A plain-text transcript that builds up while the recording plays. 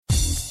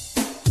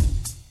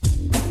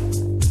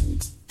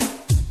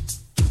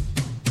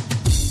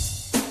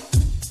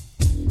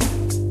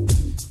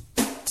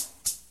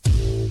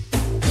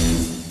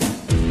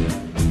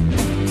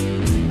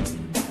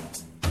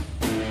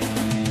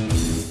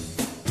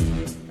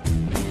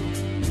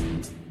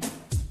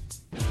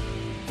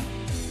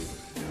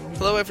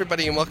Hello,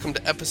 everybody, and welcome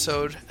to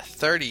episode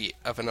 30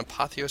 of An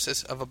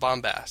Apotheosis of a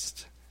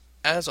Bombast.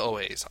 As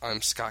always,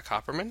 I'm Scott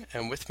Copperman,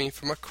 and with me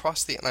from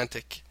across the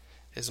Atlantic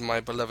is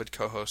my beloved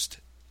co-host,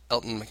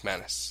 Elton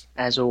McManus.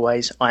 As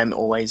always, I'm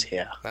always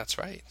here. That's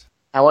right.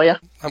 How are you?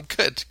 I'm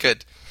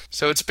good.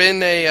 So it's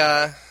been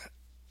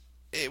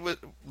it was...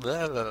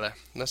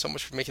 Not so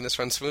much for making this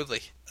run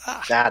smoothly.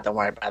 Don't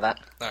worry about that.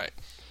 All right.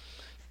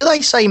 Do they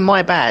say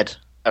my bad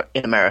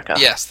in America?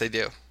 Yes, they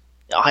do.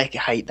 I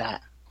hate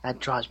that. That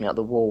drives me up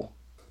the wall.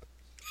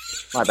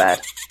 My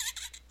bad.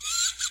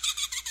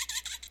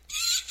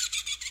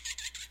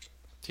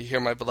 Do you hear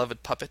my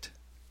beloved puppet?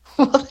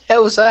 What the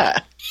hell was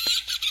that?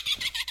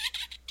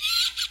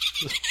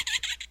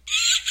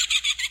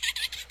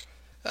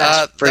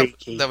 That's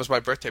freaky. That was my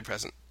birthday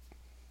present.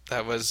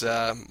 That was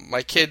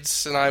my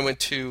kids and I went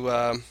to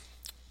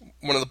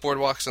one of the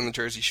boardwalks on the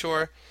Jersey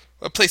Shore,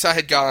 a place I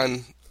had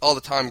gone all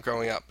the time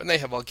growing up, and they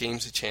have all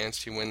games of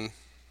chance to win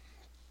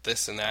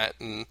this and that.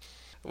 And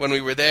when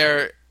we were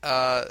there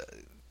a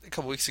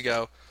couple weeks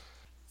ago,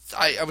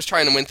 I was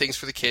trying to win things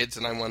for the kids,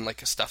 and I won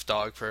like a stuffed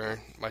dog for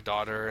my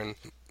daughter, and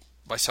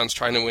my son's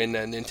trying to win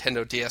a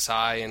Nintendo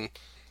DSi, and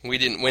we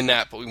didn't win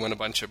that, but we won a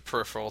bunch of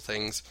peripheral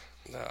things.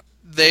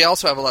 They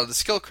also have a lot of the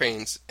skill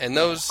cranes, and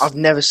those... I've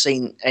never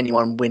seen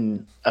anyone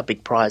win a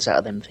big prize out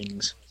of them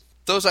things.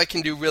 Those I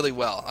can do really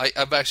well.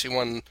 I've actually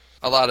won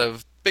a lot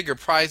of bigger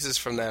prizes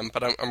from them,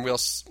 but I'm real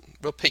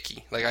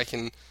picky. Like, I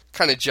can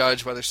kind of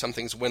judge whether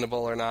something's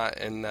winnable or not,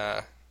 and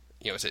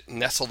is it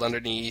nestled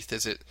underneath?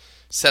 Is it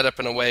set up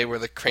in a way where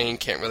the crane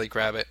can't really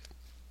grab it?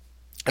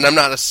 And I'm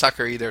not a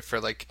sucker either for,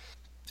 like,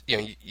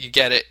 you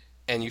get it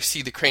and you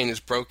see the crane is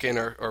broken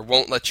or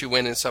won't let you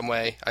win in some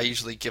way. I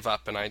usually give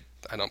up and I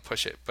don't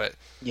push it. But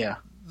yeah,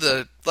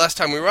 the last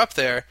time we were up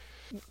there,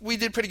 we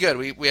did pretty good.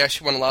 We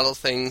actually won a lot of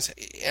things,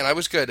 and I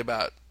was good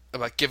about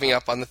giving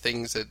up on the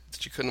things that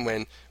you couldn't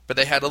win. But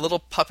they had a little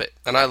puppet,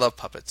 and I love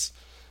puppets.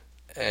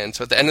 And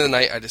so at the end of the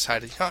night, I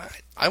decided,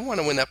 I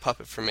want to win that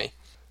puppet for me.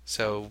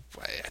 So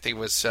I think it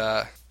was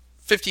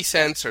 50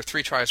 cents or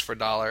 3 tries for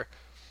 $1.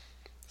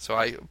 So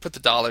I put the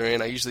 $1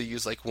 in. I usually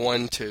use like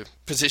 1 to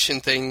position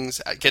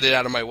things, get it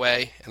out of my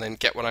way, and then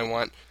get what I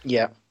want.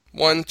 Yeah.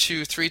 1,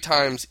 2, 3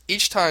 times.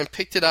 Each time,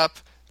 picked it up,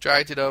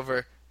 dragged it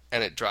over,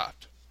 and it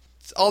dropped.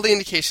 All the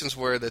indications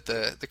were that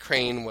the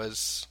crane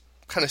was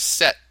kind of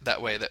set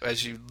that way, that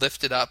as you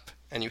lift it up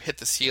and you hit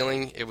the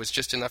ceiling, it was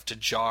just enough to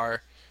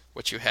jar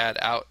what you had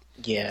out.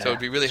 Yeah. So it would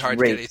be really hard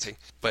to get anything.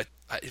 But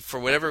for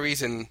whatever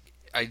reason,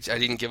 I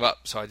didn't give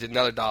up, so I did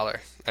another $1.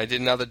 I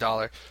did another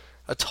 $1.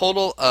 A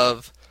total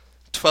of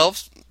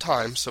 12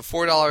 times, so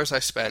 $4 I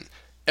spent.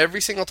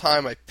 Every single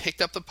time I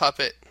picked up the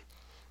puppet,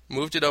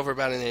 moved it over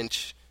about an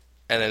inch,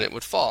 and then it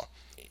would fall.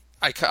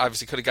 I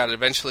obviously could have got it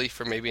eventually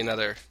for maybe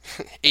another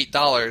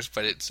 $8,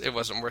 but it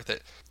wasn't worth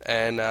it.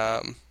 And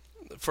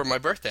for my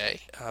birthday,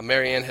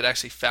 Marianne had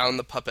actually found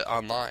the puppet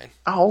online.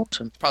 Oh,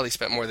 awesome. Probably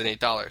spent more than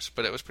 $8,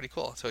 but it was pretty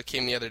cool. So it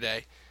came the other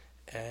day,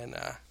 and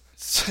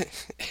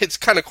it's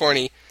kind of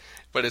corny,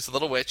 but it's a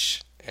little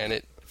witch, and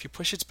if you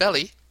push its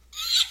belly,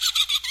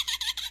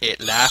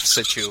 it laughs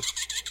at you.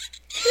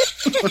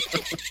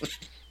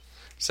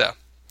 So,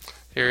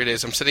 here it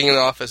is. I'm sitting in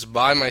the office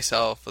by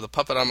myself with a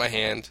puppet on my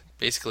hand.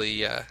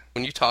 Basically,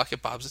 when you talk,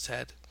 it bobs its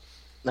head.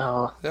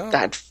 No,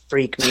 that'd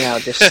freak me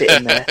out just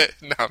sitting there.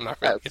 No, I'm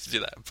not really going to do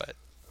that, but...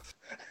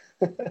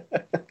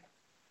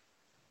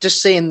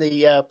 Just seeing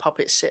the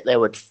puppet sit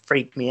there would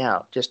freak me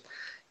out. Just,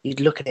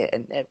 you'd look at it,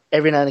 and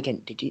every now and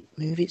again, did it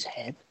move its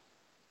head?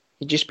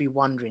 You'd just be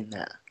wondering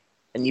that.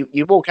 And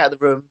you walk out of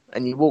the room,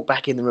 and you walk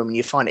back in the room, and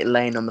you find it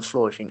laying on the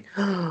floor. You think,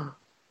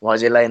 why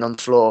is it laying on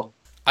the floor?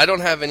 I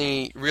don't have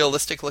any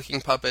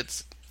realistic-looking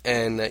puppets,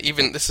 and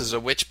even this is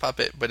a witch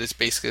puppet, but it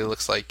basically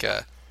looks like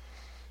a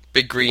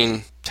big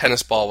green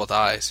tennis ball with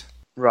eyes.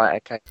 Right,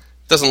 okay.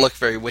 Doesn't look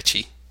very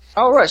witchy.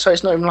 Oh, right, so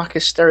it's not even like a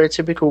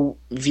stereotypical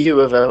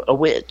view of a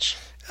witch.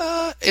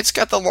 It's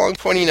got the long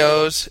pointy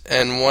nose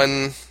and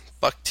one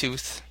buck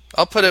tooth.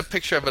 I'll put a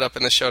picture of it up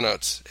in the show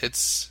notes.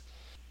 It's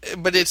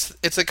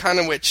a kind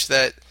of witch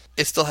that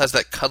it still has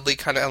that cuddly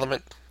kind of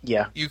element.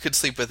 Yeah. You could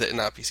sleep with it and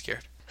not be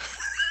scared.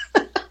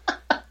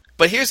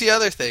 But here's the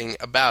other thing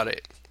about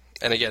it.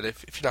 And again,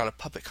 if you're not a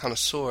puppet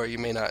connoisseur, you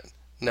may not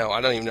know. I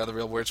don't even know the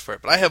real words for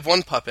it. But I have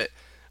one puppet,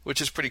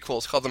 which is pretty cool.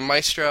 It's called the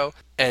Maestro,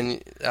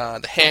 and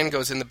the hand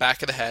goes in the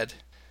back of the head.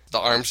 The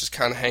arms just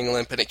kind of hang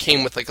limp, and it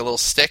came with like a little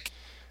stick.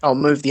 Oh,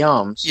 move the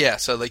arms. Yeah,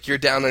 so like you're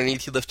down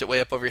underneath, you lift it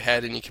way up over your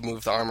head, and you can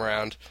move the arm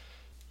around.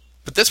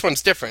 But this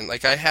one's different.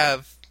 Like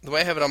the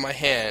way I have it on my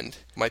hand,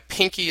 my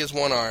pinky is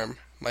one arm,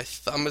 my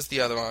thumb is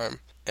the other arm,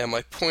 and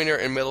my pointer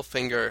and middle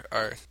finger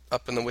are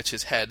up in the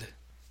witch's head.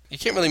 You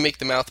can't really make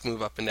the mouth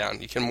move up and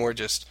down. You can more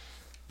just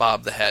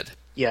bob the head.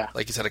 Yeah.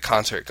 Like he's at a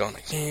concert going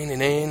like... Yeah.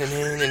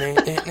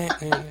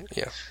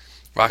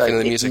 Rocking to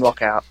the music. Can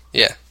rock out.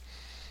 Yeah.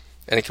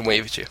 And it can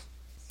wave at you.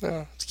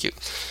 Oh, it's cute.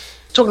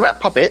 Talking about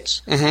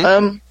puppets,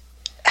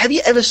 have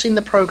you ever seen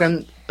the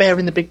program Bear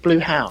in the Big Blue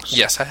House?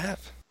 Yes, I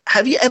have.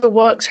 Have you ever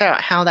worked out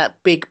how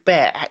that big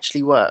bear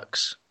actually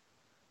works?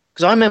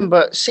 Because I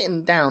remember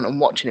sitting down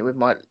and watching it with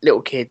my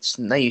little kids,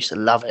 and they used to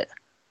love it.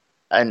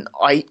 And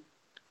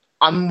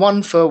I'm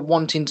one for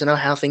wanting to know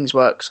how things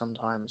work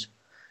sometimes.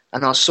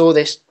 And I saw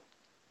this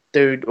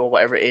dude, or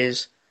whatever it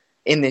is,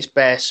 in this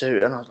bear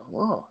suit, and I was like,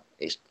 whoa,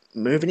 it's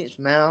moving its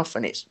mouth,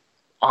 and its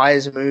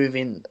eyes are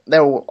moving.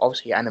 They're all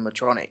obviously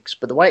animatronics,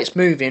 but the way it's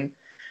moving,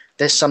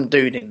 there's some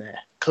dude in there,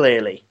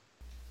 clearly.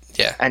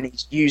 Yeah. And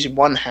he's using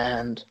one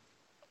hand,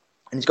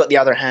 and he's got the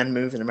other hand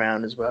moving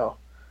around as well.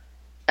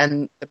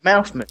 And the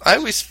mouth moves. I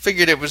always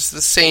figured it was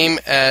the same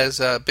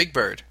as Big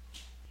Bird.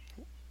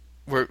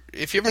 Where,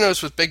 if you ever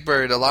notice with Big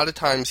Bird, a lot of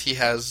times he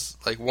has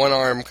like one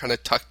arm kind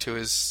of tucked to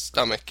his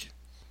stomach,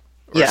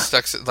 or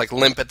stuck like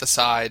limp at the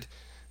side.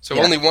 So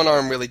only one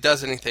arm really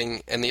does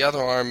anything, and the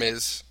other arm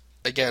is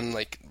again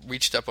like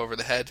reached up over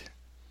the head.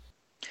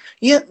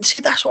 Yeah,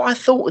 see, that's what I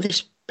thought of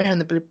this bear in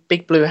the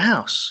big blue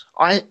house.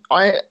 I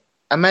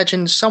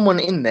imagined someone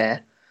in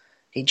there.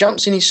 He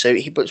jumps in his suit.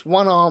 He puts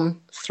one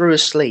arm through a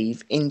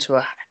sleeve into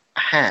a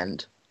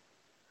hand,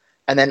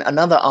 and then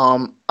another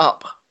arm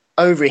up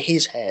over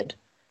his head,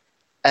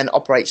 and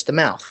operates the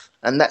mouth.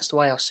 And that's the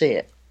way I see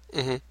it.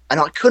 Mm-hmm. And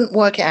I couldn't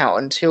work it out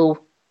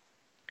until,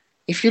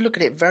 if you look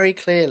at it very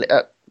clearly,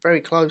 very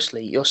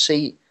closely, you'll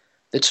see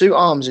the two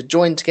arms are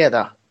joined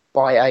together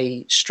by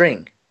a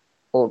string,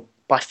 or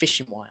by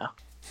fishing wire.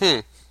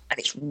 And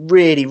it's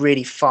really,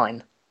 really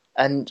fine.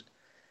 And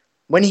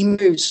when he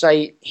moves,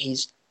 say,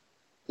 his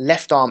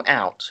left arm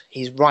out,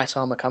 his right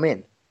arm will come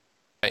in.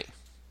 Right.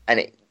 And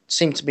it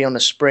seemed to be on a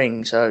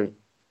spring, so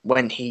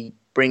when he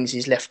brings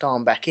his left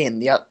arm back in,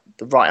 the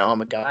right arm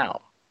would go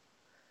out.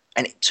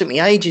 And it took me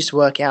ages to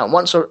work out. And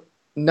once I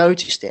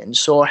noticed it and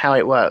saw how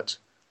it worked,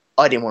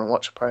 I didn't want to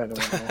watch the program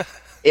anymore.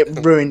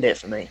 It ruined it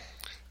for me.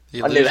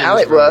 I knew how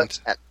it worked.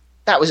 And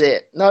that was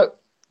it. No,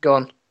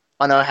 gone.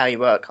 I know how you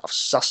work. I've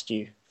sussed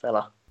you,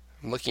 fella.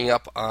 I'm looking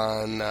up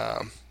on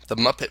the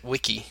Muppet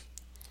Wiki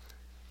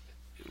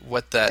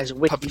what that There's a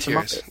wiki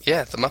puppeteer is. for Muppet.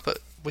 Yeah, the Muppet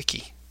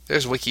Wiki.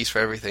 There's wikis for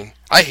everything.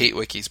 I hate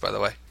wikis, by the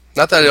way.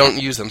 Not that I don't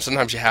use them.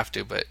 Sometimes you have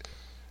to, but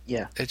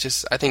Yeah.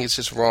 I think it's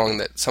just wrong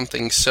that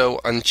something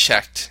so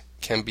unchecked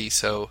can be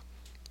so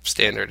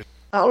standard.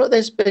 Oh, look,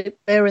 there's a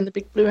bear in the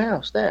big blue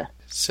house there.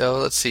 So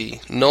let's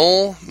see.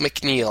 Noel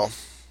McNeil.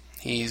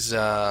 He's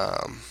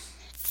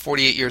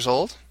 48 years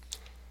old.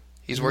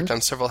 He's worked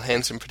on several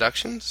Hanson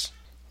productions.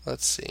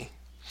 Let's see.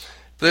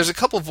 But there's a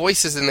couple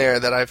voices in there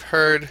that I've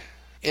heard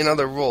in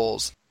other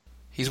roles.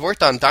 He's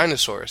worked on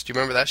Dinosaurs. Do you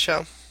remember that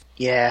show?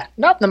 Yeah.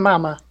 Not the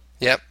mama.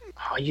 Yep.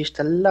 Oh, I used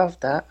to love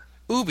that.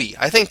 Oobi.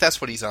 I think that's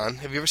what he's on.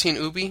 Have you ever seen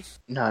Oobi?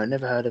 No,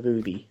 never heard of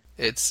Ubi.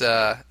 It's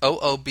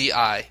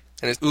Oobi.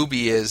 And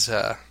Oobi is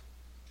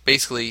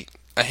basically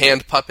a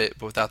hand puppet,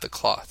 but without the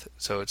cloth.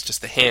 So it's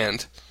just the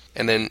hand.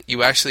 And then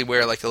you actually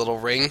wear like a little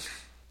ring,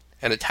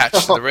 and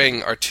attached to the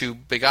ring are two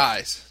big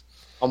eyes.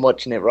 I'm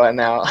watching it right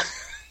now.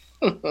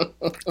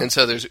 And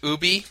so there's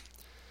Oobi.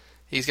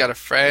 He's got a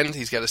friend,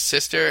 he's got a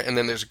sister, and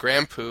then there's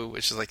Grandpoo,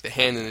 which is like the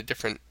hand in a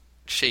different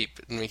shape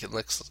and make it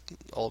look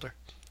older.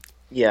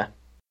 Yeah.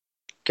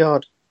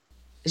 God.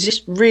 Is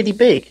this really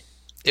big?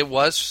 It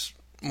was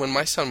when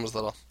my son was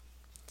little.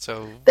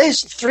 So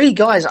There's three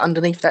guys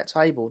underneath that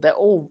table. They're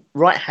all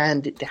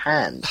right-handed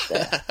hands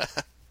there.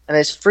 And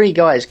there's three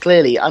guys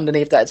clearly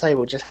underneath that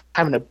table just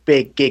having a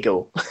big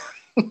giggle.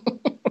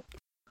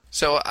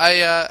 So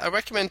I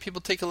recommend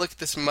people take a look at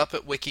this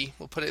Muppet Wiki.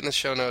 We'll put it in the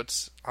show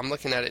notes. I'm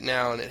looking at it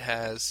now, and it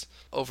has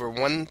over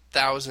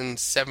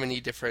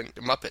 1,070 different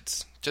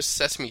Muppets. Just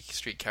Sesame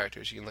Street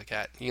characters you can look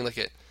at. You can look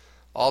at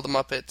all the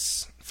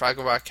Muppets,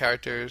 Fraggle Rock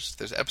characters.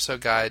 There's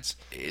episode guides.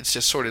 It's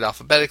just sorted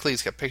alphabetically.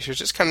 It's got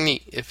pictures. It's kind of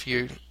neat. If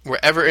you were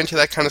ever into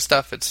that kind of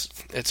stuff,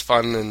 it's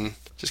fun and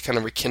just kind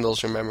of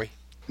rekindles your memory.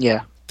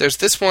 Yeah. There's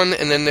this one,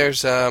 and then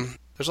there's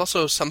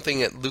also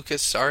something at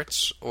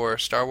LucasArts or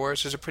Star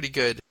Wars. There's a pretty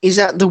good... Is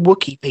that the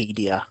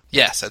Wikipedia?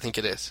 Yes, I think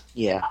it is.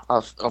 Yeah,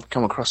 I've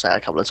come across that a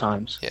couple of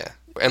times. Yeah.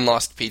 And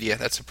Lostpedia,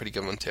 that's a pretty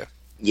good one too.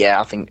 Yeah,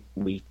 I think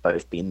we've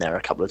both been there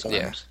a couple of times.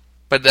 Yeah.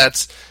 But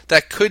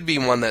that could be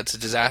one that's a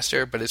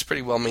disaster, but it's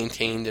pretty well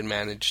maintained and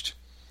managed.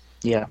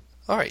 Yeah.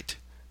 All right.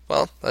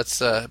 Well,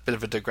 that's a bit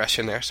of a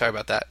digression there. Sorry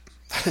about that.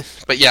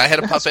 But yeah, I had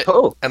a That's puppet,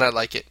 cool. and I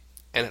like it,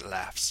 and it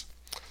laughs.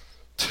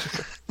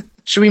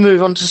 Should we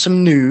move on to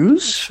some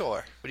news?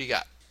 Sure. What do you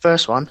got?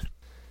 First one.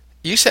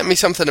 You sent me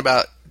something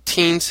about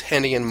teens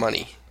handing in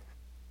money,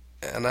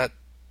 and that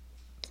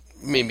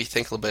made me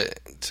think a little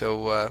bit.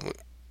 So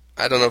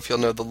I don't know if you'll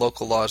know the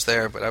local laws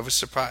there, but I was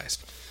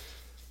surprised.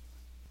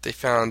 They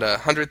found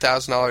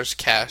 $100,000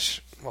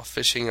 cash while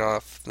fishing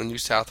off the New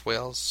South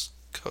Wales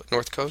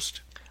north coast.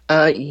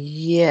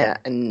 Yeah,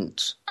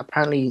 and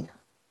apparently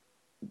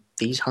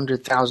these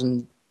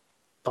 $100,000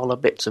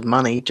 bits of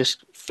money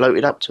just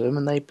floated up to them,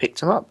 and they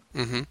picked them up.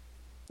 Mm-hmm.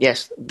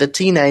 Yes, the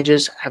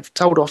teenagers have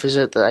told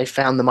officers that they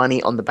found the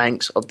money on the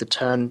banks of the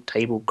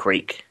Turntable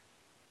Creek.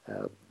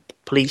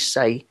 Police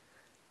say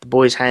the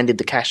boys handed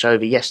the cash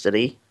over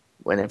yesterday,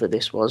 whenever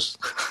this was.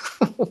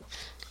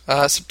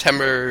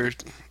 September,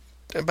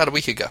 about a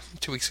week ago,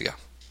 2 weeks ago.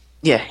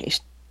 Yeah,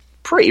 it's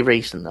pretty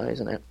recent though,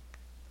 isn't it?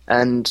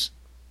 and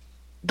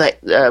they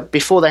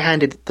before they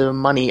handed the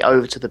money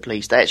over to the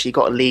police, they actually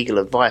got legal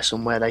advice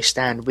on where they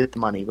stand with the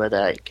money,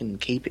 whether they can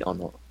keep it or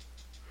not.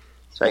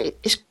 So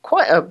it's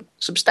quite a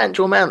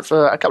substantial amount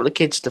for a couple of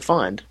kids to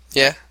find.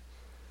 Yeah.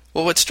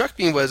 Well, what struck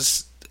me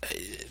was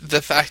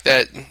the fact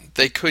that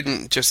they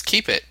couldn't just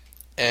keep it.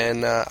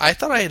 And I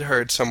thought I had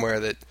heard somewhere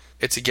that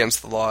it's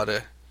against the law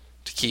to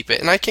keep it.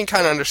 And I can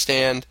kind of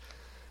understand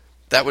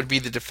that would be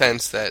the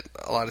defense that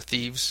a lot of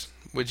thieves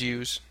would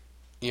use.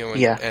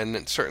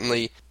 And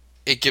certainly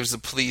it gives the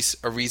police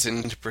a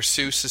reason to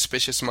pursue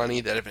suspicious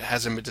money that if it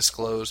hasn't been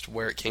disclosed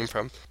where it came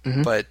from.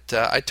 Mm-hmm. But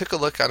I took a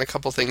look on a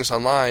couple things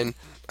online.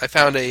 I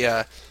found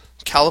a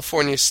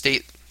California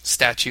state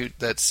statute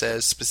that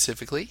says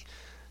specifically,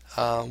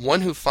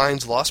 one who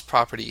finds lost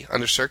property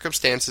under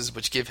circumstances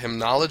which give him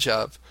knowledge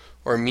of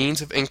or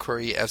means of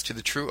inquiry as to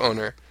the true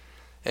owner,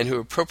 and who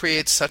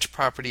appropriates such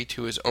property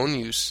to his own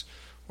use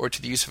or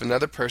to the use of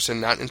another person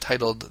not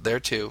entitled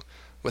thereto,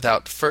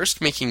 without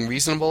first making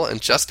reasonable and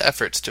just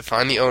efforts to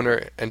find the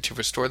owner and to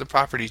restore the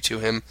property to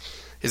him,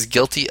 is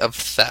guilty of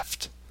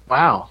theft.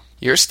 Wow.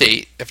 Your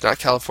state, if not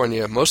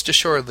California, most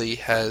assuredly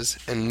has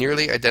a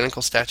nearly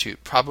identical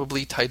statute,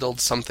 probably titled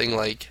something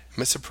like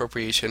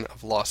misappropriation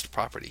of lost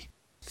property.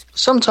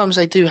 Sometimes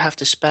they do have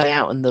to spell it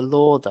out in the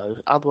law,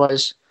 though.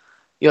 Otherwise,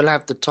 you'll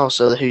have the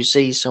tosser who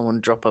sees someone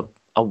drop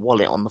a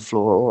wallet on the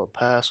floor or a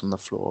purse on the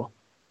floor,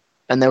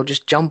 and they'll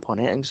just jump on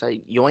it and say,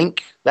 yoink,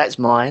 that's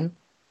mine.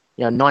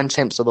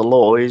 9/10 of the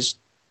law is...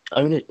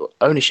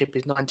 ownership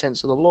is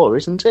 9/10 of the law,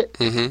 isn't it?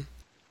 Mm-hmm.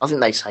 I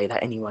think they say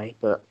that anyway,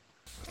 but...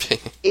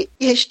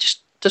 it's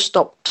just to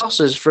stop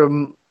tossers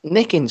from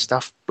nicking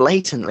stuff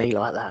blatantly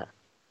like that.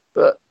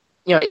 But,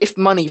 if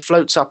money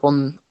floats up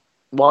on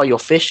while you're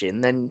fishing,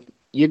 then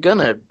you're going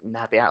to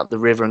nab it out of the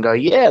river and go,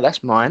 yeah,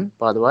 that's mine,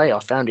 by the way, I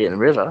found it in the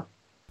river.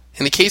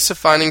 In the case of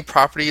finding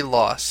property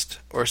lost,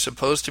 or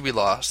supposed to be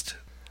lost,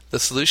 the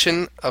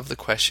solution of the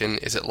question,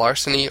 is it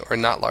larceny or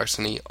not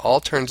larceny, all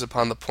turns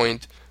upon the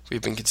point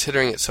we've been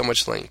considering at so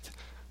much length.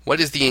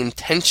 What is the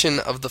intention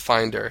of the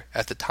finder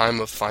at the time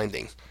of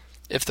finding?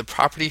 If the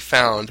property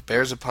found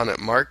bears upon it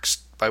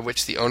marks by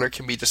which the owner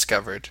can be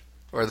discovered,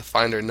 or the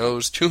finder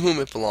knows to whom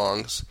it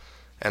belongs,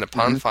 and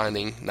upon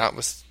finding,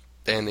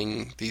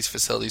 notwithstanding these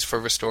facilities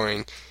for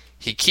restoring,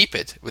 he keep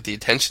it with the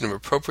intention of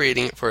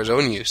appropriating it for his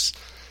own use,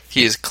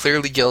 he is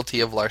clearly guilty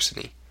of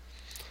larceny.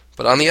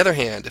 But on the other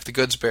hand, if the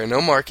goods bear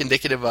no mark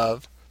indicative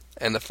of,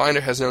 and the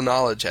finder has no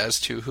knowledge as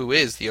to who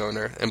is the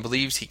owner, and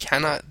believes he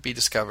cannot be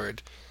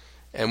discovered,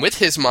 and with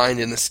his mind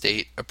in the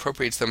state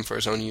appropriates them for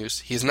his own use,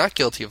 he is not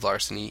guilty of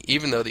larceny,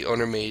 even though the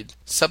owner may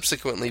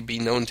subsequently be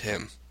known to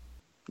him.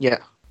 Yeah.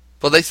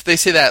 Well, they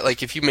say that,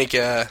 like, if you make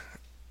a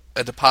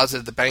deposit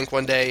at the bank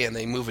one day and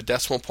they move a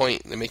decimal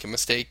point and they make a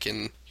mistake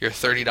and your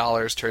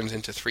 $30 turns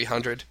into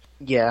 $300,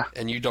 yeah,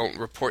 and you don't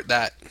report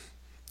that,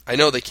 I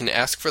know they can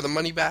ask for the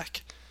money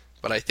back,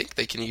 but I think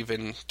they can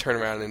even turn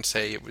around and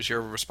say it was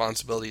your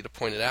responsibility to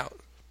point it out.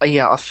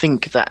 Yeah, I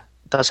think that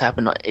does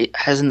happen.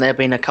 Hasn't there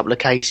been a couple of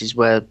cases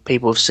where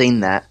people have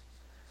seen that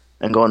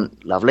and gone,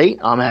 lovely,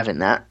 I'm having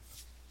that,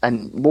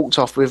 and walked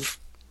off with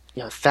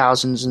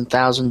thousands and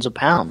thousands of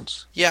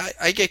pounds? Yeah,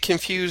 I get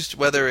confused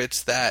whether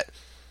it's that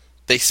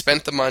they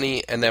spent the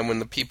money and then when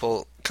the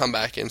people come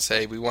back and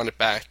say, we want it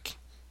back,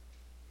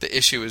 the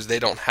issue is they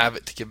don't have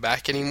it to give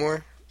back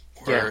anymore,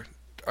 or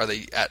are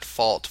they at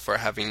fault for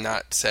having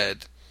not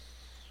said,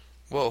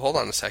 whoa, hold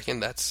on a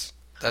second, that's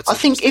I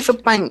think if a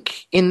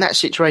bank in that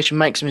situation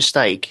makes a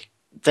mistake,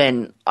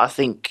 then I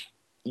think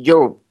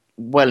you're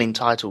well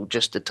entitled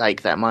just to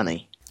take that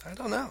money. I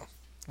don't know.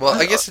 Well,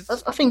 I guess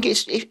I think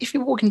it's if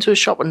you walk into a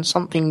shop and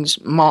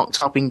something's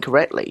marked up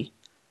incorrectly,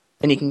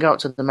 then you can go up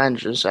to the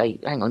manager and say,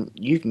 hang on,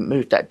 you've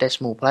moved that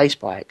decimal place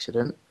by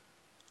accident.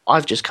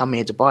 I've just come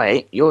here to buy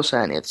it. You're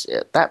saying it's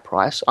at that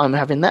price. I'm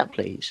having that,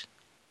 please.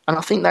 And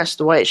I think that's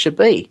the way it should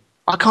be.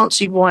 I can't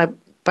see why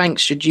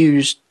banks should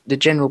use the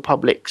general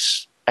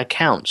public's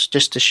accounts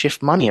just to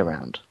shift money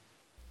around.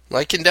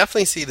 Well, I can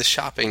definitely see the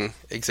shopping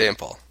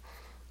example.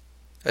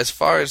 As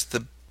far as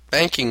the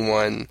banking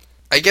one,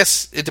 I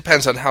guess it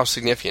depends on how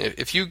significant.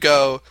 If you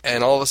go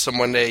and all of a sudden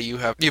one day you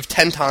have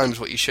 10 times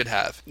what you should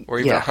have, or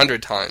even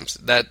 100 times,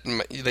 that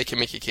they can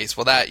make a case.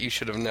 Well, that you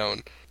should have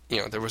known.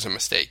 There was a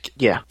mistake.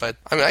 Yeah. But,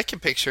 I can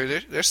picture,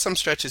 there's some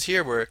stretches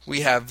here where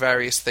we have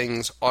various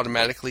things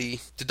automatically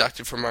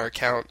deducted from our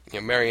account.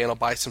 Marianne will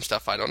buy some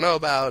stuff I don't know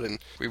about, and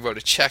we wrote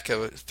a check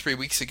 3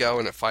 weeks ago,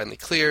 and it finally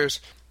clears.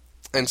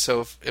 And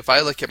so if I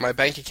look at my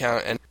bank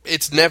account, and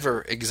it's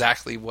never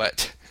exactly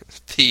what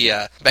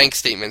the bank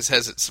statement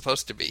says it's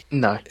supposed to be.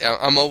 No.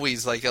 I'm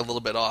always, a little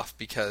bit off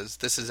because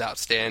this is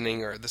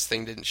outstanding or this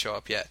thing didn't show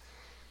up yet.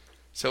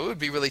 So it would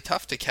be really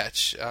tough to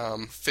catch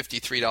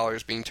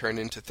 $53 being turned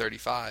into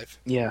 $35.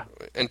 Yeah.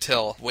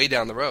 Until way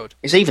down the road.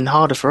 It's even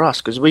harder for us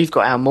because we've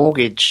got our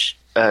mortgage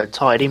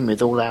tied in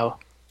with all our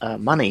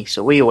money,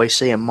 so we always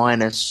see a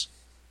minus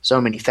so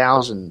many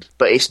thousand.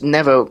 But it's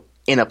never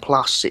in a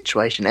plus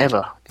situation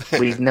ever.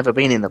 We've never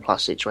been in a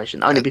plus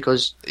situation, only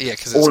because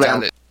because it's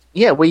got it.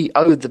 Yeah, we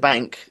owe the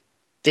bank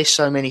this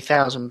so many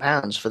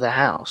 £1,000 for the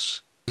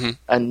house, Mhm.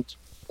 and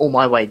all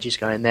my wages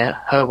go in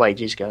there, her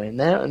wages go in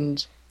there,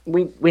 and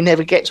we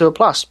never get to a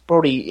plus.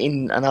 Probably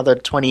in another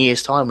 20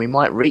 years' time, we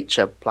might reach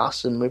a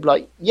plus, and we're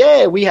like,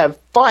 yeah, we have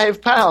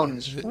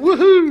 £5.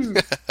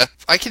 Woohoo!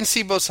 I can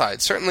see both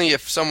sides. Certainly,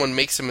 if someone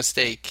makes a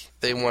mistake,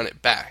 they want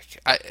it back.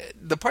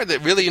 The part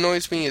that really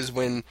annoys me is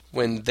when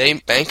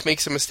the bank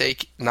makes a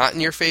mistake not in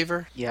your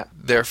favor. Yeah.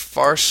 They're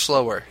far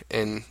slower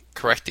in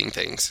correcting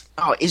things.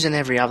 Oh, it isn't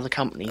every other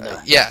company,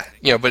 though. Yeah,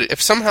 but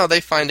if somehow they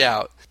find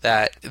out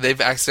that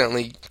they've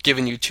accidentally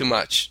given you too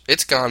much,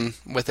 it's gone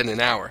within an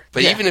hour.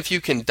 But Yeah. even if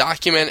you can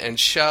document and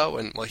show,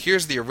 and, well,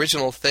 here's the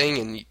original thing,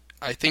 and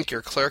I think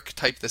your clerk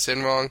typed this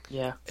in wrong,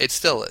 Yeah. it's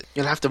still...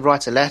 You'll have to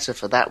write a letter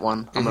for that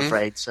one, I'm Mhm.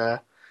 afraid, sir.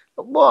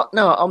 What?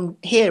 No, I'm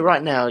here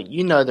right now.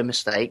 You know the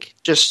mistake.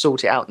 Just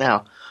sort it out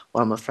now.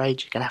 Well, I'm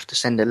afraid you're going to have to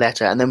send a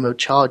letter, and then we'll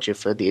charge you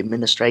for the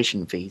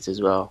administration fees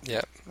as well.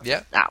 Yeah.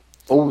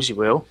 Balls you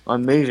will.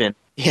 I'm moving.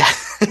 Yeah.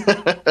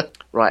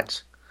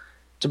 Right.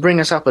 To bring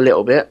us up a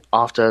little bit,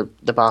 after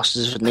the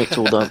bastards have nicked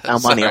all our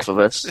money Sorry. off of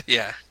us,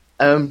 Yeah.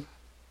 I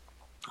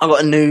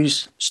got a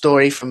news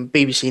story from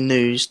BBC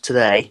News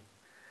today,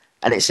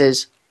 and it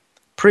says,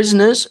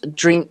 prisoners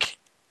drunk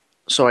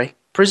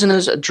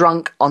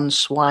on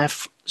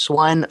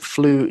swine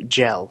flu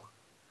gel.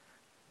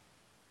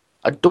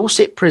 A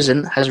Dorset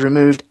prison has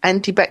removed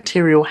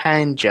antibacterial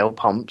hand gel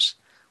pumps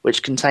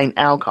which contain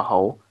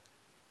alcohol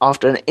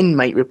after an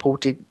inmate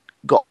reported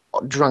got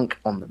drunk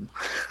on them.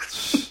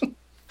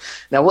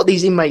 Now, what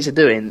these inmates are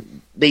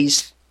doing,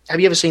 have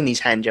you ever seen these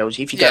hand gels?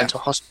 If you go Yeah. into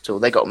a hospital,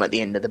 they got them at the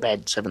end of the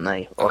beds, haven't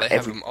they? Oh, they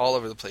have them all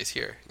over the place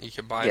here. You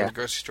can buy them Yeah. in the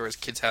grocery stores.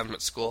 Kids have them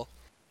at school.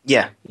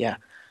 Yeah. Well,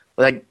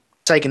 they're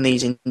taking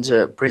these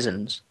into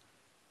prisons.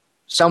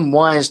 Some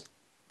wise,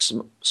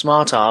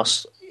 smart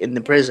ass in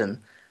the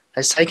prison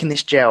has taken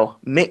this gel,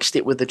 mixed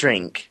it with the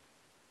drink,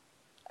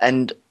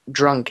 and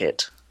drunk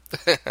it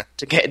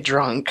to get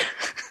drunk.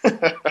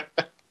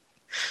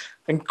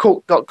 And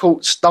got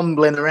caught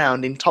stumbling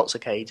around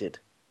intoxicated.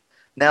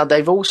 Now,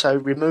 they've also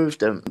removed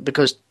them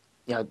because,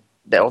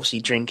 they're obviously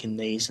drinking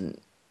these and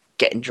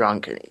getting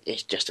drunk. And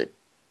it's just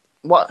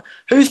what?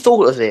 Who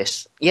thought of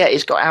this? Yeah,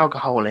 it's got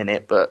alcohol in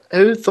it, but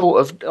who thought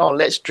of,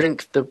 let's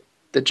drink the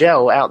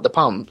gel out the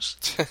pumps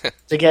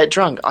to get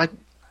drunk?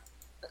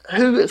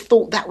 Who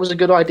thought that was a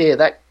good idea?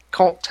 That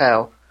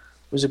cocktail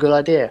was a good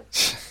idea.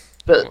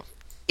 But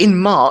in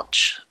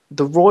March,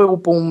 the Royal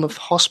Bournemouth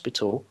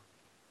Hospital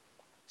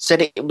said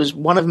it was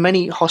one of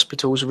many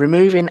hospitals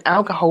removing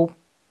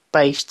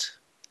alcohol-based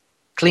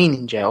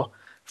cleaning gel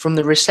from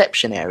the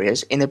reception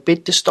areas in a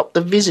bid to stop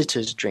the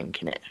visitors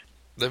drinking it.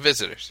 The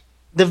visitors.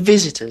 The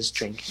visitors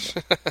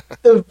drinking it.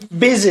 The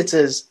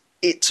visitors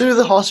to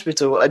the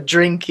hospital are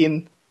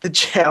drinking the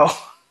gel.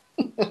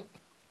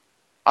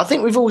 I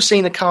think we've all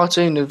seen a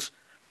cartoon of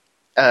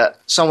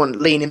someone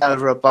leaning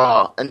over a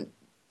bar and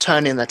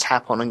turning the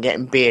tap on and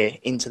getting beer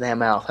into their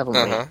mouth, haven't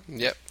we?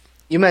 Yep.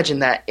 You imagine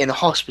that in a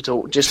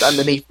hospital, just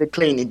underneath the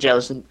cleaning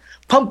gels, and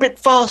pump it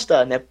faster,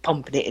 and they're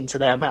pumping it into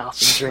their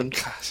mouth and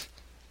drinking.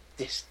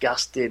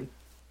 Disgusting.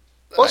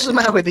 What's the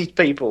matter with these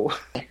people?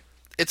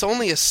 It's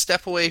only a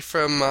step away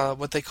from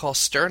what they call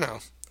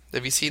sterno.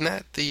 Have you seen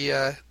that?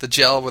 The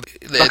gel with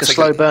Like a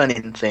slow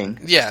burning thing.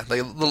 Yeah,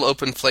 like a little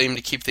open flame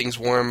to keep things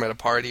warm at a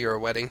party or a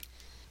wedding.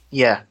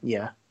 Yeah.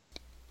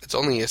 It's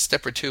only a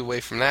step or two away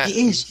from that. It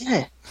is,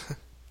 yeah.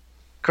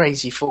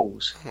 Crazy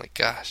fools. Oh my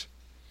gosh.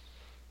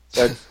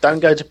 So don't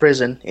go to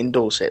prison in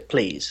Dorset,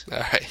 please. All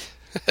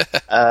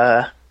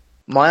right.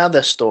 My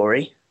other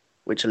story,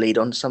 which will lead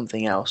on to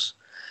something else.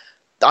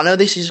 I know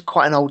this is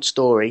quite an old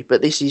story,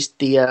 but this is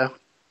the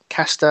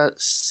Caster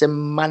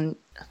Semenya.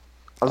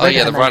 Oh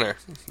yeah, the runner,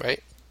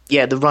 right?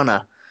 Yeah, the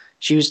runner.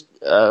 She was,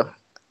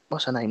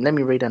 what's her name? Let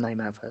me read her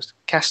name out first.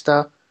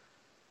 Caster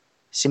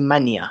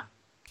Semenya.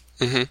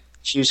 Mm-hmm.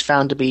 She was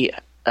found to be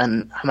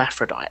an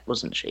hermaphrodite,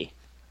 wasn't she?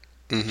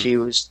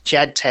 Mm-hmm. She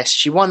had tests.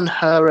 She won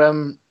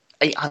her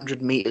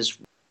 800 meters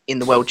in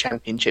the World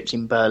Championships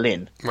in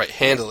Berlin. Right,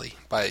 handily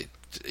by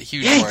a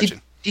huge Yeah,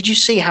 margin. did you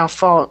see how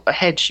far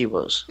ahead she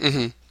was?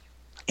 Mm-hmm.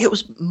 It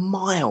was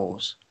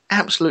miles,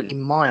 absolutely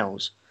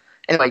miles.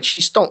 Anyway,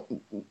 she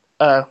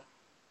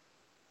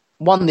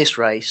won this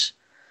race,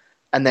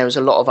 and there was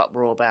a lot of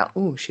uproar about,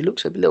 she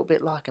looks a little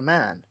bit like a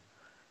man.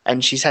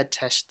 And she's had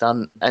tests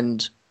done,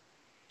 and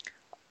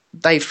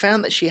they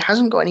found that she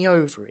hasn't got any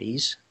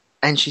ovaries,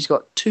 and she's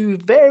got 2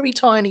 very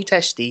tiny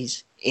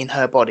testes in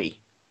her body,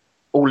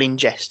 all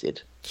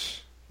ingested.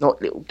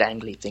 Not little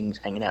dangly things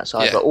hanging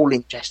outside, Yeah. but all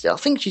ingested. I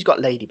think she's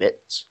got lady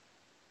bits.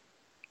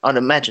 I'd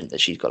imagine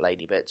that she's got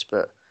lady bits,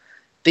 but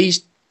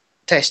these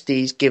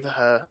testes give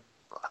her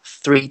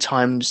 3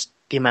 times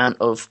the amount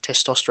of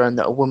testosterone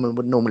that a woman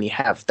would normally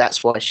have.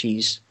 That's why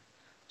she's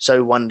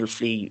so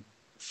wonderfully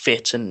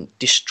fit and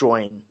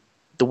destroying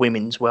the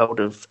women's world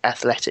of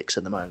athletics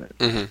at the moment.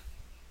 Mm-hmm.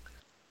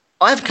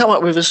 I've come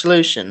up with a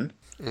solution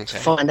to Okay.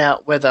 find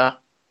out whether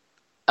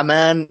a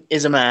man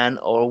is a man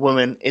or a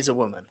woman is a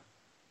woman.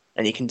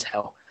 And you can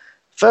tell.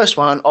 First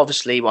one,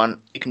 obviously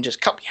one, you can just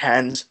cup your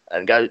hands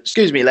and go,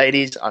 excuse me,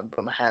 ladies, I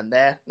put my hand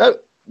there. No,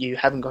 you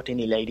haven't got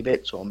any lady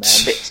bits or man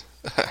bits.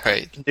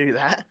 Right. You can do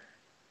that.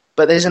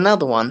 But there's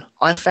another one.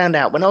 I found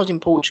out, when I was in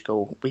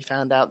Portugal, we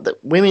found out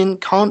that women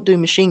can't do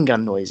machine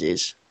gun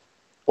noises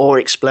or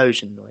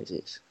explosion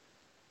noises.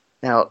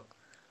 Now,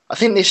 I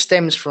think this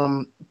stems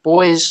from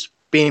boys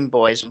being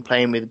boys and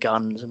playing with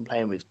guns and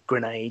playing with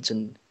grenades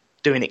and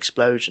doing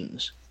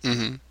explosions.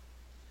 Mm-hmm.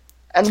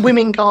 And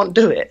women can't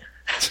do it.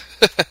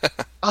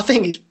 I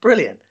think it's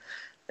brilliant.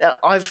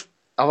 I've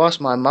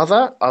asked my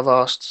mother, I've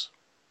asked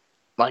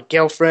my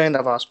girlfriend,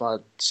 I've asked my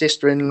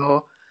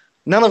sister-in-law.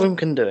 None of them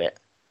can do it.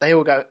 They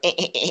all go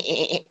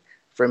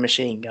for a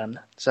machine gun.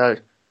 So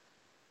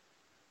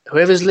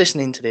whoever's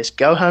listening to this,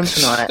 go home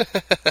tonight,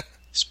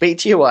 speak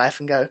to your wife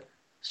and go,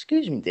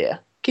 excuse me, dear,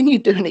 can you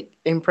do an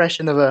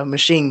impression of a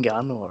machine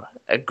gun or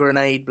a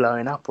grenade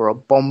blowing up or a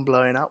bomb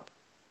blowing up?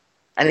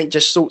 And it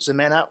just sorts the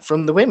men out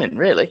from the women,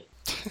 really.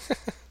 I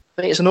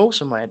think it's an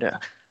awesome way of doing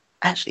it.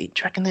 Actually, do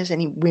you reckon there's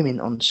any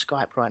women on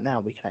Skype right now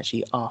we can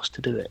actually ask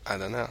to do it? I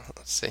don't know.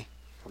 Let's see.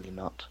 Probably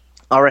not.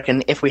 I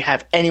reckon if we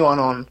have anyone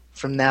on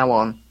from now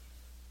on,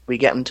 we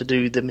get them to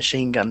do the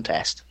machine gun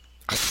test.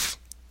 Let's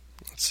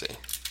see.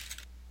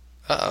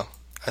 Uh-oh.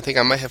 I think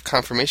I might have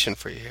confirmation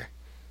for you here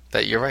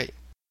that you're right.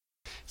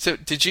 So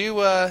did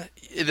you,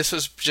 this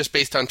was just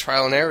based on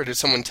trial and error, or did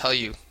someone tell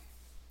you?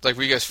 Like,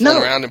 were you guys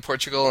fooling around in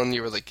Portugal and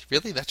you were like,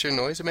 really? That's your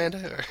noise,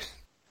 Amanda? Or...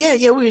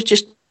 Yeah, we were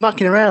just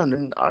mucking around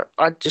and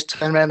I just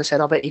turned around and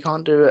said, I bet you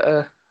can't do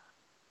a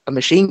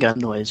machine gun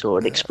noise or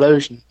an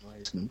explosion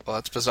noise. And well,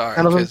 that's bizarre.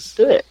 none of them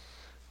do it.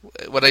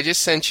 What I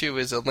just sent you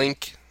is a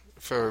link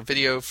for a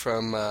video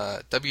from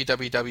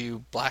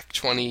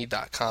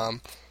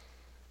www.black20.com,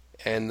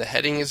 and the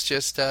heading is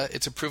just,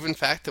 it's a proven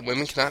fact that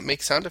women cannot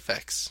make sound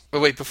effects.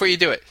 But wait, before you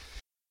do it.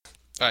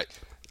 All right,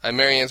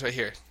 Marianne's right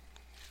here.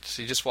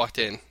 She just walked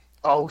in.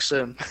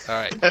 Awesome. All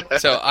right,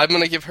 so I'm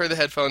going to give her the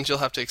headphones. You'll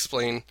have to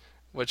explain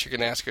what you're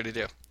going to ask her to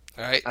do.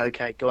 All right?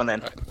 Okay, go on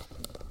then. Right.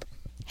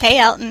 Hey,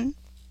 Elton.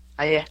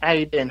 How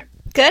you doing?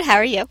 Good, how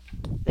are you?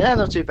 Yeah,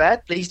 not too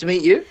bad. Pleased to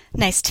meet you.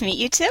 Nice to meet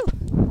you, too.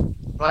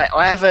 Right,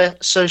 I have a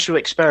social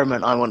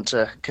experiment I want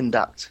to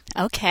conduct.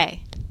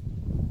 Okay.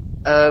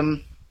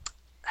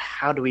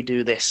 How do we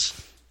do this?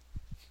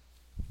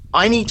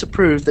 I need to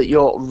prove that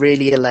you're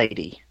really a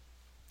lady.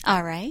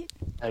 All right.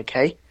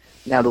 Okay?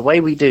 Now, the way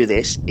we do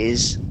this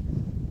is,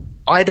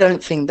 I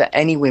don't think that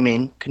any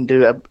women can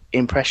do an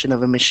impression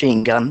of a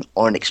machine gun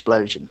or an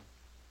explosion.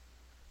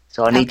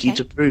 So I need you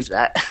to prove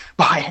that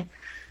by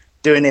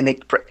doing an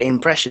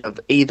impression of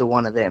either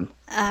one of them.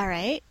 All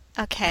right.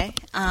 Okay.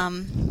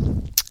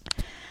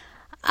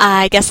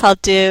 I guess I'll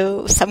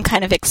do some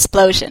kind of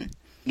explosion.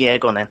 Yeah,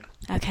 go on then.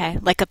 Okay.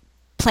 Like a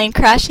plane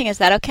crashing, is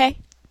that okay?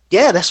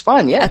 Yeah, that's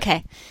fine, yeah.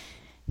 Okay.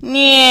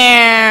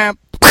 Yeah.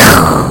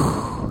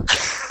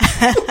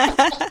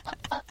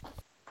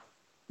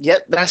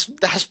 Yep, that's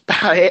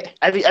about it.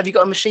 Have you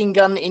got a machine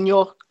gun in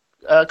your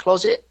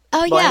closet?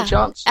 Oh, by yeah. any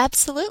chance?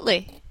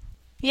 Absolutely.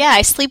 Yeah,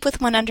 I sleep with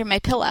one under my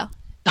pillow.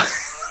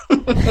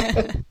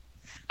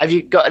 Have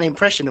you got an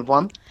impression of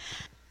one?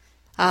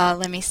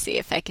 Let me see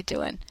if I could do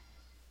one.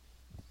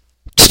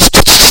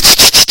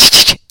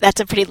 That's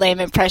a pretty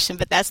lame impression,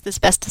 but that's as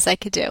best as I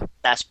could do.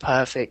 That's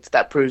perfect.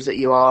 That proves that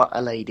you are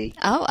a lady.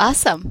 Oh,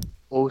 awesome.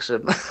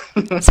 Awesome.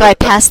 So I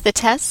passed the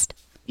test?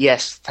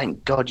 Yes,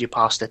 thank God you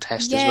passed the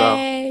test as well.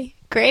 Yay.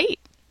 Great.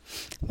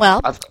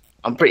 Well,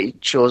 I'm pretty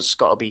sure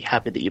Scott will be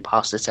happy that you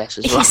passed the test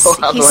as well.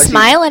 he's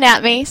smiling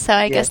at me, so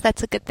I guess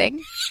that's a good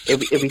thing. He'll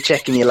be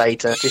checking you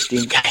later, just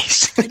in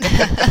case.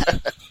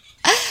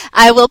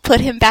 I will put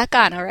him back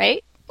on, all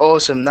right?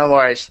 Awesome, no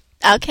worries.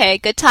 Okay,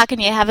 good talking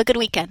to you. Have a good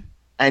weekend.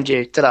 And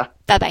you, ta-da.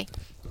 Bye-bye.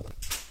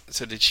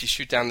 So did she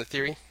shoot down the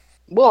theory?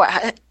 Well,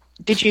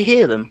 did you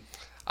hear them?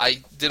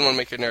 I didn't want to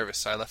make her nervous,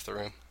 so I left the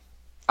room.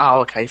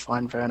 Oh, okay,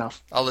 fine, fair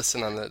enough. I'll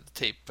listen on the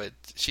tape, but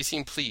she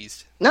seemed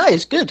pleased. No,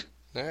 it's good.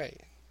 All right.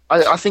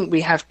 I think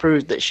we have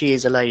proved that she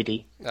is a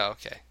lady. Oh,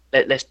 okay.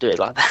 Let's do it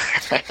like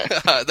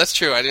that. That's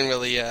true. I didn't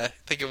really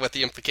think of what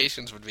the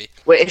implications would be.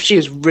 Well, if she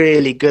was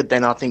really good,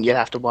 then I think you'd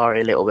have to worry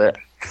a little bit.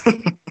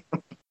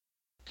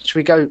 Should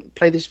we go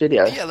play this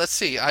video? Yeah, let's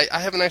see. I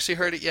haven't actually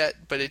heard it yet,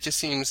 but it just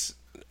seems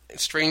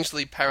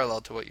strangely parallel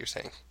to what you're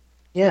saying.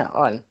 Yeah,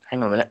 all right.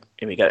 Hang on a minute.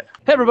 Here we go.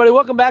 Hey everybody,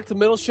 welcome back to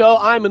Middle Show.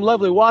 I'm in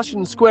lovely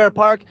Washington Square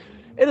Park.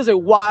 It is a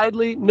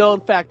widely known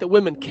fact that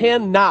women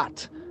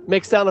cannot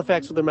make sound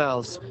effects with their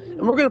mouths.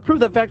 And we're going to prove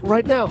that fact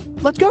right now.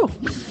 Let's go.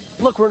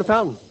 Look, we're in a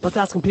fountain. Let's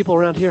ask some people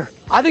around here.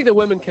 I think that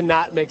women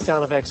cannot make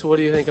sound effects. What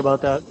do you think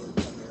about that?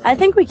 I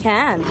think we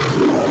can.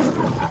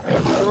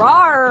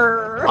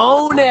 Roar!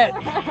 Own it!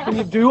 Can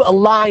you do a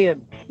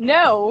lion?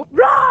 No.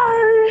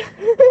 Roar!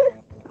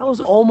 That was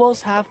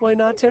almost halfway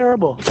not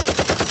terrible.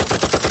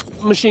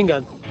 Machine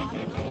gun.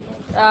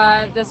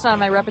 That's not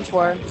my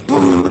repertoire.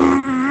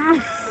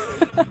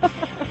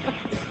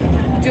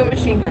 Do a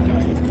machine gun.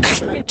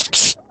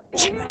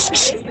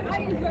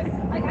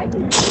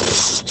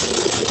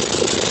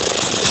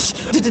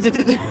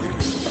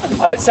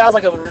 It sounds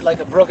like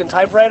a broken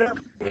typewriter.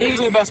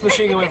 Easily the best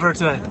machine gun we've heard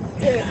today.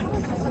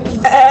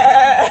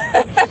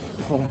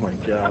 Oh my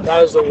god.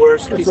 That was the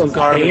worst piece of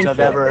garbage I've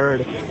ever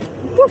heard.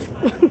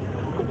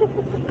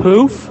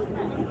 Poof?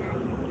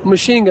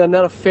 Machine gun,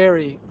 not a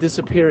fairy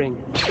disappearing.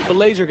 The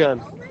laser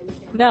gun.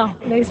 No.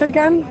 Laser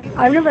gun?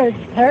 I've never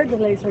heard the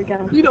laser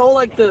gun. You know,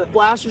 like the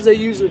blasters they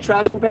use in the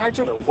trash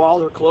compactor? The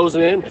walls are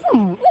closing in.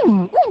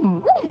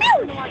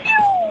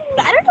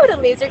 I don't know what a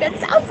laser gun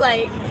sounds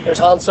like. There's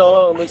Han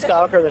Solo and Luke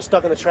Skywalker. They're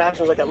stuck in the trash.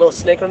 There's like that little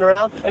snake running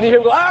around. And you hear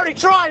him go, I already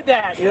tried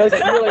that! You know, he's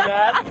like really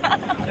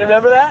mad. You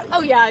remember that?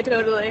 Oh yeah,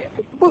 totally.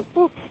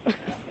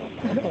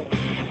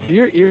 Do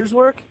your ears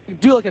work?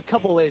 Do like a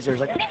couple lasers.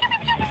 Like,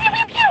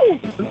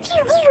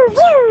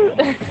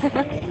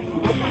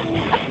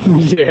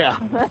 yeah.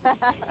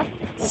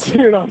 See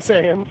what I'm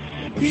saying?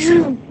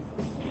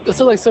 It's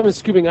like someone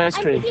scooping ice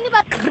I'm cream. thinking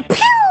about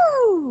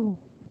pew.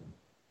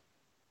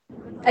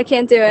 I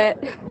can't do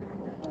it.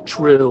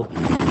 True.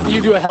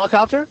 You do a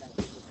helicopter?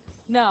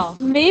 No.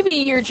 Maybe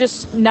you're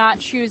just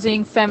not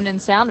choosing feminine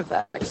sound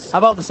effects. How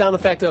about the sound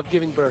effect of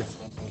giving birth?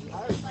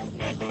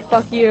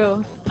 Fuck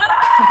you.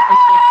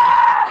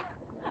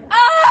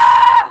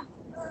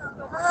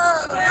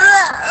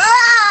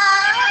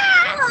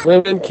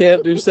 Women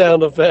can't do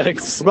sound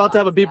effects. We're about to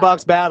have a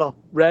beatbox battle.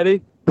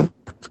 Ready?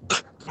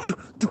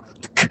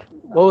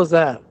 What was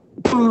that?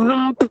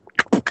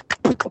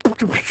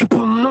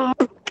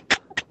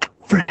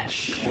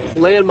 Fresh.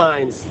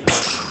 Landmines.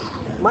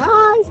 My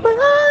eyes,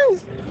 my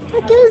eyes.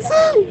 I can't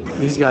see.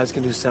 These guys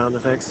can do sound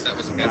effects.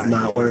 Of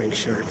not wearing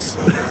shirts.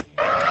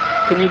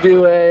 Can you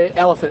do a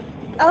elephant?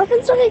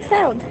 Elephants don't make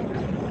sound.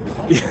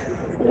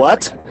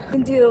 What? You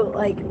can do,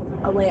 like,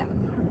 a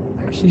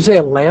lamp. You say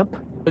a lamp?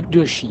 But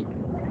do a sheep.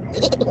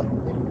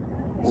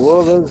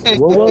 Whoa,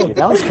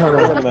 that was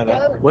kind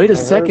of. Wait a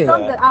second.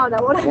 Something, I don't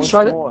know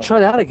what Try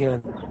that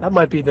again. That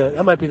might be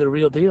the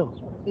real deal.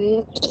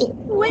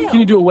 Whale. Can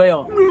you do a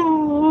whale?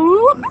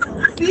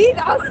 See,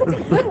 that was such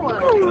a good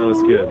one. That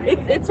was good.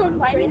 It's on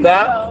my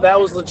That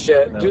was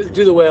legit.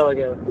 Do the whale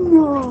again.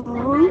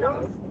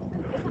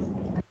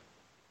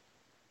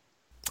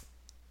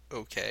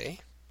 Okay.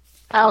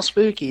 How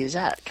spooky is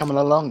that coming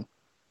along?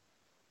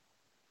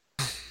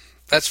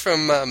 That's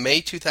from May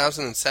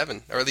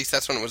 2007, or at least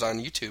that's when it was on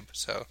YouTube,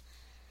 so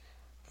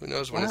who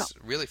knows when it's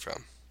really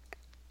from.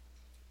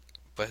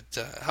 But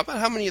how about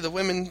how many of the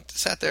women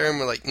sat there and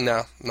were like, no,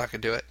 I'm not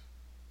going to do it?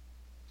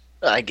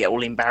 They get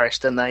all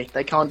embarrassed and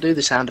they can't do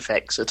the sound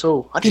effects at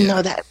all. I didn't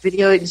know that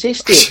video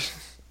existed.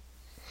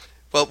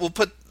 Well, we'll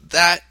put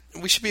that,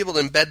 we should be able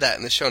to embed that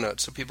in the show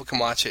notes so people can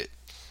watch it.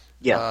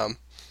 Yeah.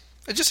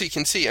 And just so you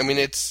can see, I mean,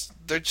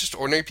 they're just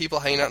ordinary people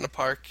hanging out in a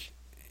park.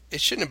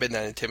 It shouldn't have been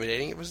that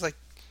intimidating. It was like,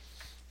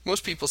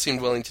 most people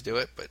seemed willing to do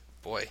it, but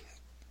boy,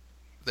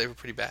 they were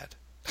pretty bad.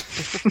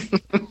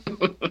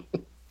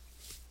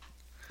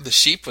 The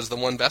sheep was the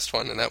one best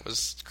one, and that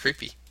was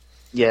creepy.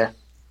 Yeah.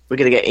 We're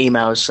going to get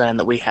emails saying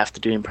that we have to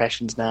do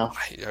impressions now.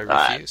 I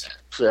refuse.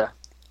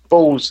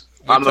 Balls.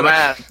 I'm the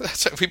man.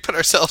 That's right. We put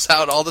ourselves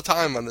out all the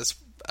time on this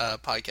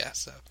podcast,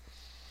 so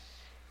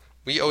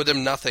we owe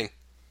them nothing.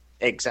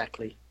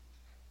 Exactly.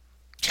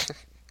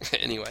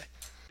 Anyway.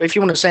 If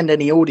you want to send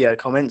any audio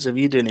comments of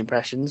you doing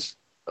impressions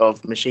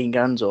of machine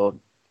guns or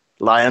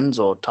lions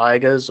or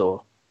tigers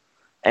or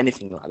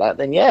anything like that,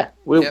 then yeah,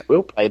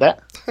 we'll play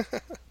that.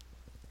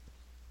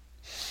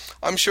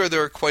 I'm sure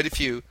there are quite a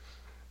few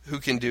who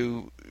can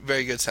do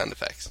very good sound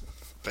effects,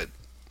 but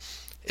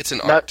it's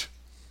an art.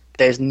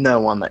 There's no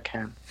one that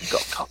can.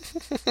 Got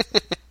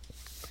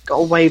to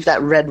wave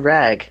that red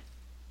rag.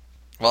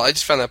 Well, I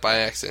just found that by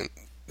accident.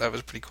 That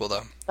was pretty cool,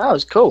 though. That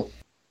was cool.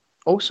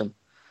 Awesome.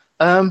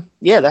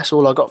 Yeah, that's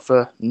all I got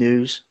for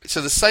news.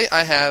 So the site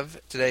I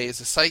have today is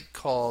a site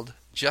called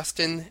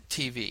Justin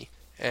TV,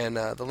 and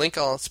the link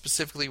I'll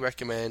specifically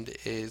recommend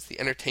is the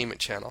entertainment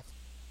channel.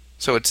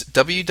 So it's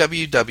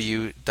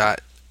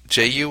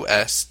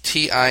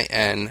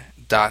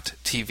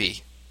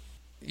www.justin.tv.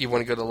 You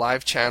want to go to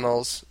live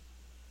channels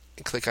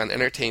and click on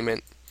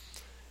entertainment,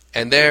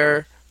 and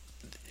there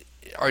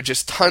are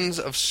just tons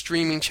of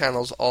streaming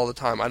channels all the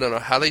time. I don't know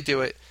how they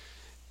do it.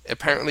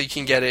 Apparently you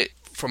can get it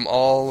from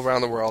all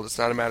around the world. It's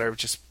not a matter of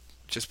just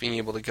being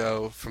able to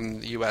go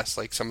from the US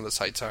like some of the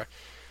sites are.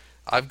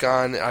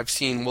 I've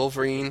seen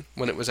Wolverine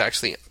when it was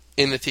actually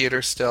in the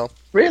theater still.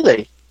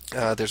 Really?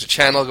 There's a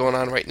channel going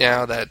on right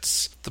now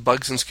that's the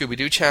Bugs and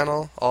Scooby-Doo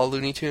channel, all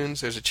Looney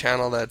Tunes. There's a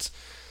channel that's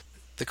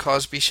The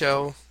Cosby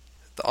Show,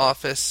 The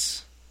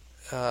Office.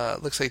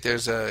 Looks like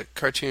there's a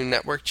Cartoon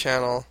Network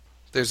channel.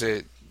 There's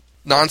a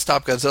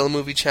non-stop Godzilla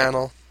movie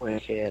channel.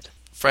 Wicked.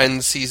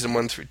 Friends season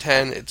 1 through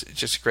 10. It's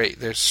just great.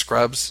 There's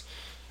Scrubs.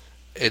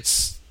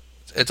 It's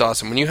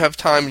awesome. When you have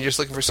time and you're just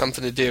looking for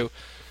something to do,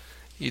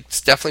 it's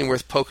definitely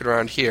worth poking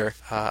around here.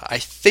 I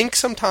think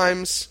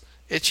sometimes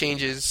it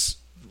changes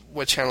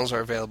what channels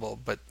are available,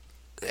 but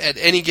at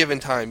any given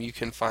time you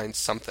can find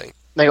something.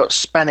 They got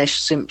Spanish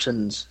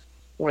Simpsons.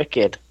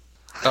 Wicked.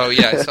 Oh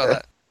yeah, I saw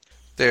that.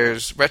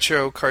 There's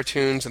retro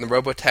cartoons and the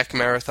Robotech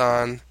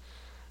Marathon,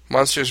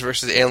 Monsters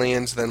vs.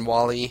 Aliens, then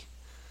WALL-E.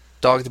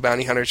 Dog the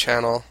Bounty Hunter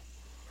channel,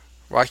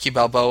 Rocky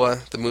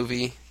Balboa, the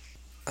movie.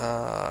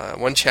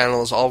 One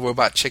channel is all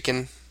Robot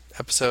Chicken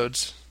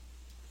episodes,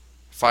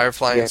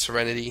 Firefly and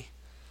Serenity,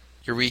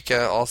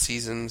 Eureka, all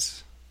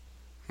seasons.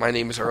 My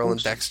Name is Earl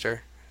and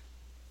Dexter.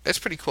 It's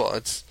pretty cool.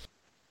 It's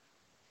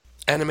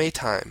anime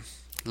time.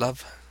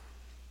 Love,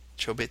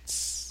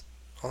 Chobits,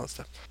 all that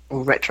stuff.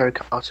 All retro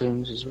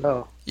cartoons as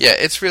well. Yeah,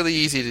 it's really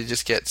easy to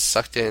just get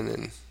sucked in,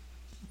 and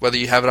whether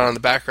you have it on in the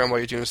background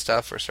while you're doing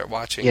stuff or start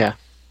watching. Yeah.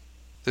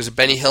 There's a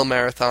Benny Hill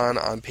marathon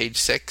on page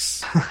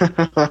 6.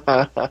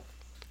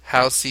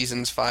 House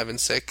seasons 5 and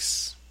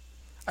 6.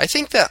 I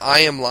think that I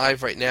Am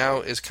Live right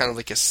now is kind of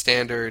like a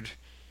standard.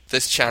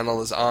 This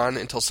channel is on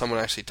until someone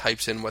actually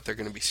types in what they're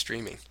going to be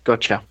streaming.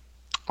 Gotcha.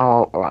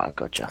 Oh, alright,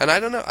 gotcha. And I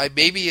don't know.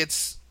 Maybe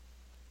it's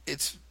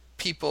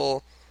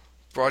people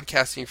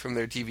broadcasting from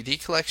their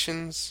DVD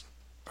collections,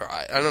 or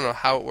I don't know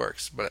how it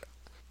works. But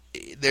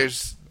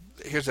here's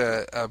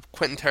a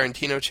Quentin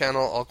Tarantino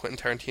channel, all Quentin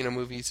Tarantino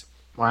movies.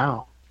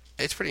 Wow.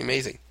 It's pretty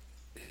amazing.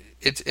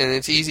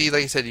 It's easy.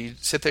 Like I said, you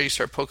sit there, you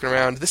start poking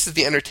around. This is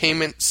the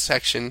entertainment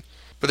section,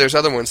 but there's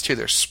other ones too.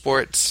 There's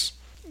sports,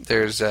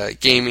 there's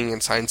gaming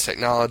and science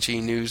technology,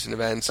 news and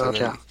events.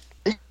 Gotcha.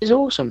 It's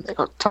awesome. They've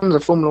got tons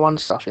of Formula 1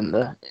 stuff in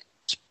the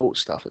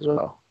sports stuff as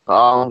well.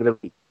 Oh, I'm going to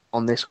be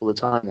on this all the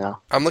time now.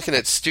 I'm looking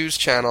at Stu's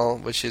channel,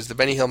 which is the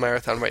Benny Hill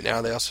Marathon right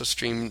now. They also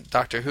stream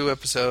Doctor Who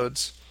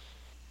episodes.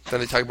 Then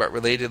they talk about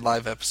related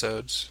live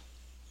episodes.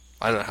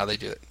 I don't know how they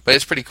do it, but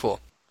it's pretty cool.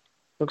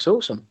 Looks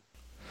awesome.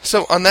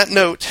 So on that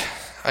note,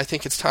 I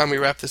think it's time we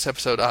wrap this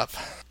episode up.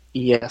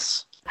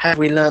 Yes. Have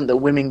we learned that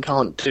women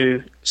can't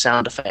do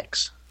sound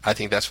effects? I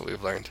think that's what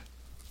we've learned.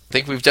 I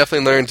think we've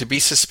definitely learned to be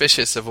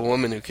suspicious of a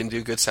woman who can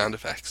do good sound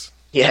effects.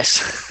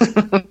 Yes.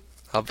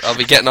 I'll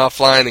be getting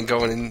offline and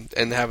going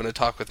and having a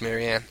talk with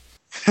Marianne.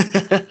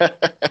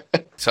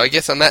 So I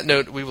guess on that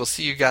note, we will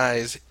see you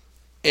guys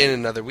in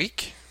another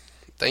week.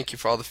 Thank you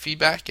for all the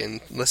feedback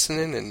and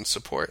listening and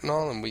support and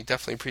all, and we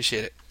definitely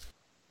appreciate it.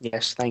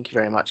 Yes, thank you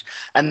very much.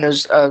 And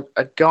there's a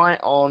guy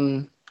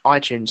on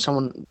iTunes,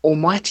 someone,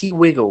 Almighty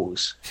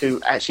Wiggles, who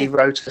actually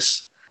wrote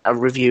us a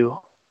review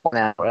on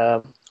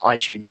our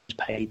iTunes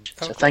page.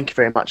 So thank you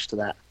very much to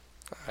that.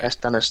 Right. That's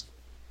done us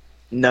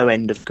no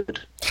end of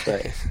good. So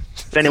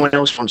if anyone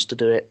else wants to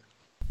do it.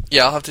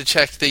 Yeah, I'll have to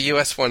check the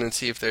US one and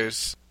see if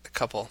there's a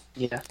couple.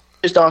 Yeah.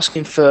 Just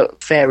asking for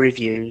fair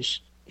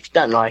reviews. If you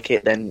don't like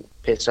it, then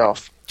piss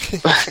off.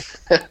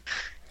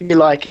 If you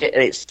like it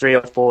and it's 3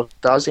 or 4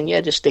 stars, then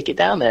yeah, just stick it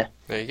down there.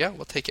 There you go.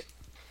 We'll take it.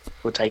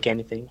 We'll take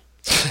anything.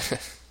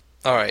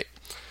 All right.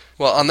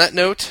 Well, on that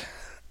note,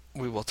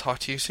 we will talk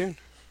to you soon.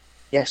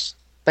 Yes.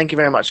 Thank you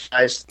very much,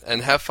 guys.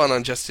 And have fun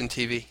on Justin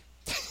TV.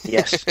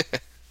 Yes.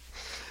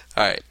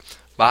 All right.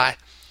 Bye.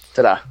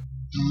 Ta-da.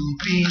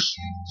 Boobies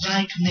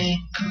like me.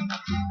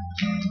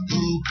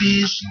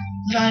 Boobies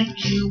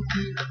like you.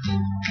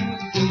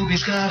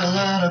 Boobies got a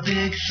lot of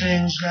big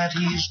things that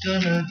he's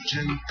gonna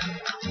do.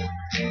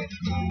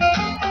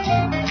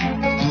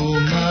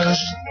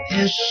 Uma's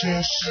his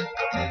sis.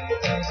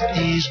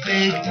 He's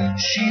big,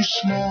 she's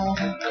small.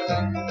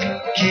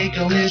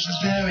 Keiko is his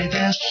very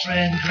best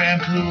friend.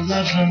 Grandpoo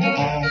loves them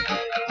all.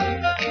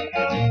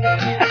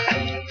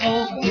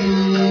 Oh,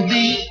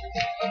 Ooby.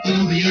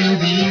 Ooby,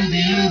 ooby,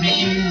 ooby, ooby,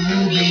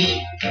 ooby.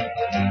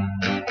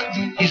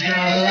 He's got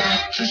a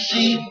lot to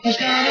see, he's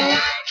got a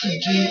lot to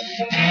do,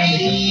 and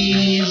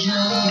he's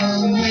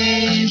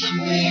always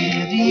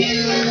with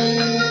you.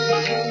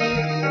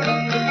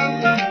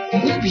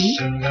 Ooby,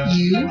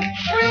 you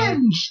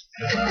friends.